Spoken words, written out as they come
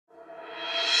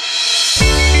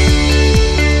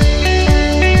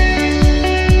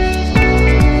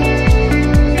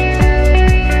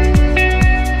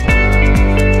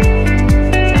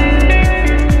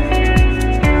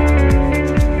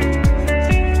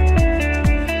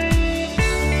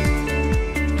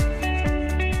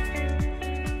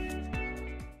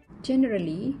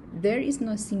There is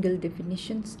no single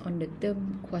definition on the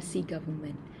term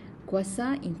quasi-government.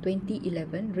 Quasi in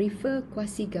 2011 refer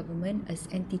quasi-government as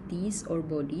entities or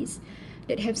bodies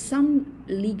that have some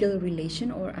legal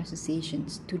relation or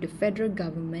associations to the federal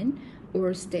government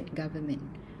or state government,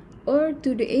 or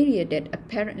to the area that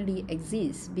apparently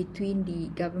exists between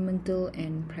the governmental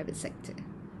and private sector.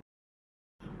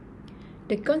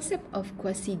 The concept of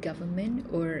quasi-government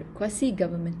or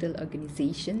quasi-governmental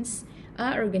organizations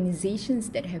are organizations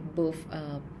that have both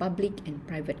a public and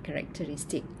private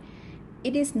characteristic.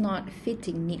 It is not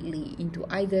fitting neatly into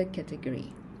either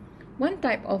category. One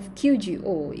type of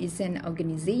QGO is an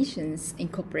organizations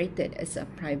incorporated as a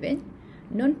private,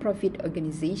 non-profit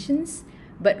organizations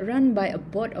but run by a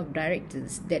board of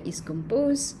directors that is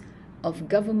composed of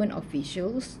government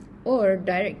officials or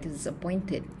directors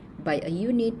appointed by a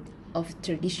unit of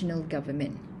traditional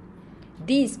government.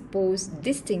 These pose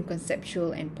distinct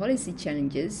conceptual and policy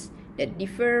challenges that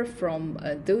differ from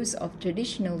those of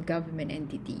traditional government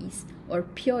entities or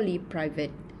purely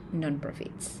private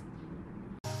non-profits.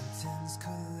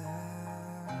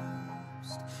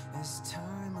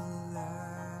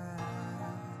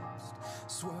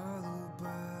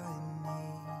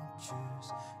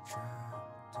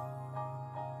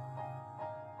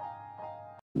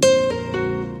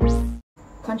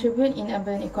 Contribute in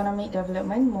urban economic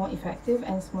development more effective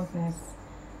and smoothness.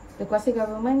 The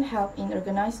quasi-government help in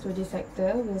organized to this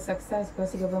sector. With success,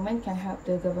 quasi-government can help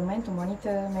the government to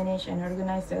monitor, manage and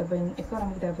organize the urban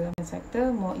economic development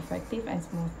sector more effective and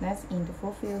smoothness in to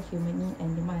fulfill human need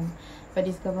and demand. But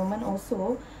this government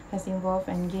also has involved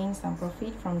and gained some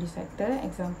profit from this sector.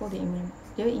 Example, the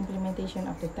implementation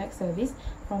of the tax service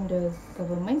from the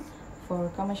government for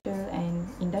commercial and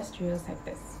industrial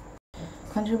sectors.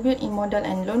 Contribute in modal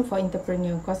and loan for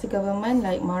entrepreneur. Quasi-government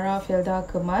like Mara, Felda,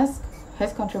 Kemas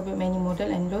has contributed many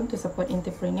modal and loan to support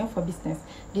entrepreneur for business.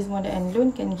 This modal and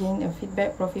loan can gain a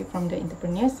feedback profit from the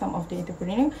entrepreneur. Some of the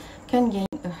entrepreneur can gain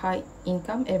a high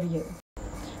income every year.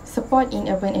 Support in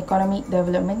urban economic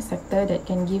development sector that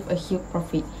can give a huge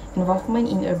profit. Involvement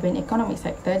in urban economic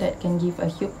sector that can give a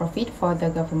huge profit for the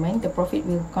government. The profit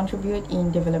will contribute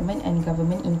in development and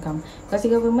government income. Because the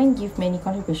government give many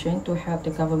contribution to help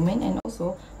the government and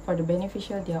also for the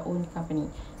beneficial their own company.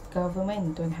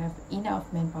 Government don't have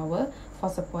enough manpower for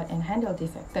support and handle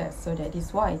this sector, so that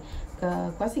is why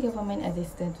the quasi-government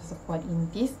exists to support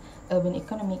in this urban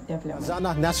economic development.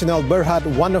 Khazanah Nasional Berhad,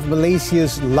 one of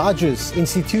Malaysia's largest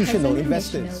institutional Khazanah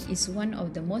investors. Nasional is one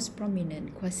of the most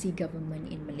prominent quasi-government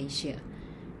in Malaysia.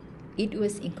 It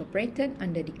was incorporated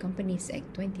under the Companies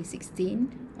Act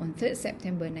 2016 on 3rd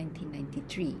September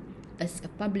 1993 as a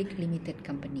public limited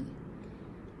company.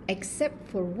 Except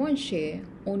for one share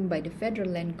owned by the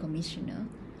Federal Land Commissioner,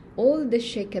 all the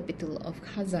share capital of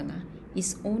Khazanah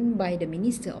is owned by the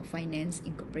Minister of Finance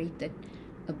Incorporated,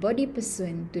 a body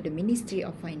pursuant to the Ministry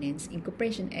of Finance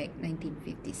Incorporation Act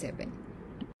 1957.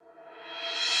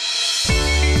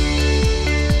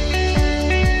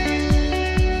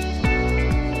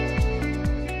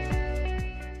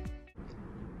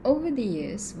 Over the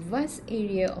years, vast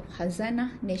area of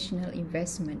Khazanah National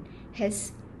Investment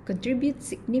has contributed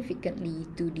significantly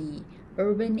to the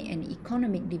urban and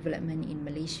economic development in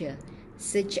Malaysia,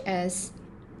 such as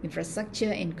infrastructure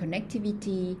and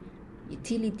connectivity,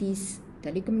 utilities,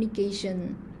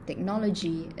 telecommunication,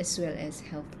 technology, as well as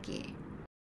healthcare.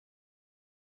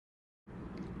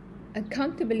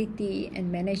 Accountability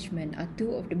and management are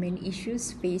two of the main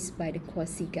issues faced by the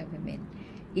quasi-government.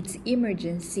 Its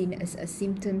emergence seen as a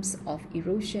symptom of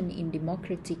erosion in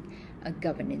democratic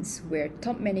governance, where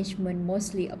top management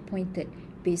mostly appointed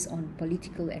based on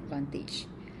political advantage.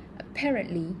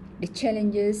 Apparently, the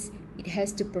challenges it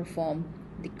has to perform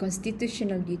the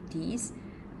constitutional duties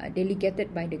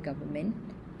delegated by the government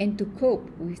and to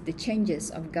cope with the changes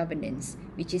of governance,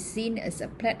 which is seen as a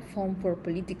platform for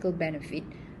political benefit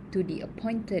to the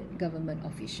appointed government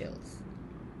officials.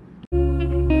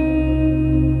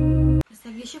 The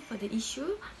solution for the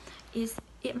issue is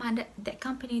it meant that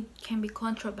company can be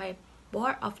controlled by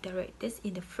board of directors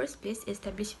in the first place,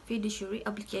 establish fiduciary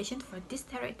obligations for these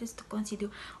directors to consider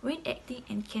when acting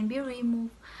and can be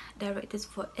removed directors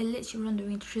for alleged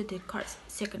wrongdoing through the courts.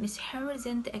 Second is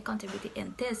horizontal accountability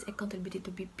and thus accountability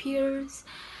to be peers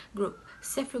group.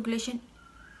 Self-regulation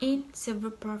in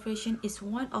several professions is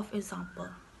one of example.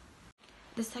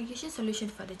 The solution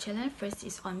for the challenge first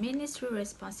is on ministry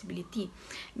responsibility.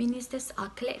 Ministers are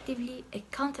collectively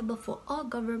accountable for all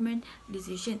government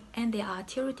decisions and they are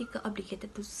theoretically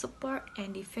obligated to support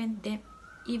and defend them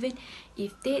even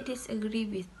if they disagree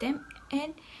with them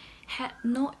and had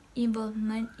no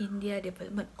involvement in their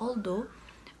development. Although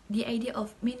the idea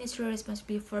of ministerial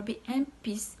responsibility forbids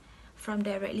MPs from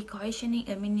directly questioning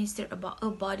a minister about a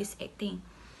body's acting.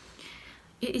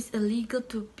 It is illegal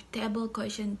to table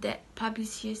question that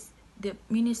publishes the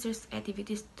minister's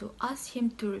activities to ask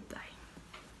him to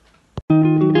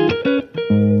reply.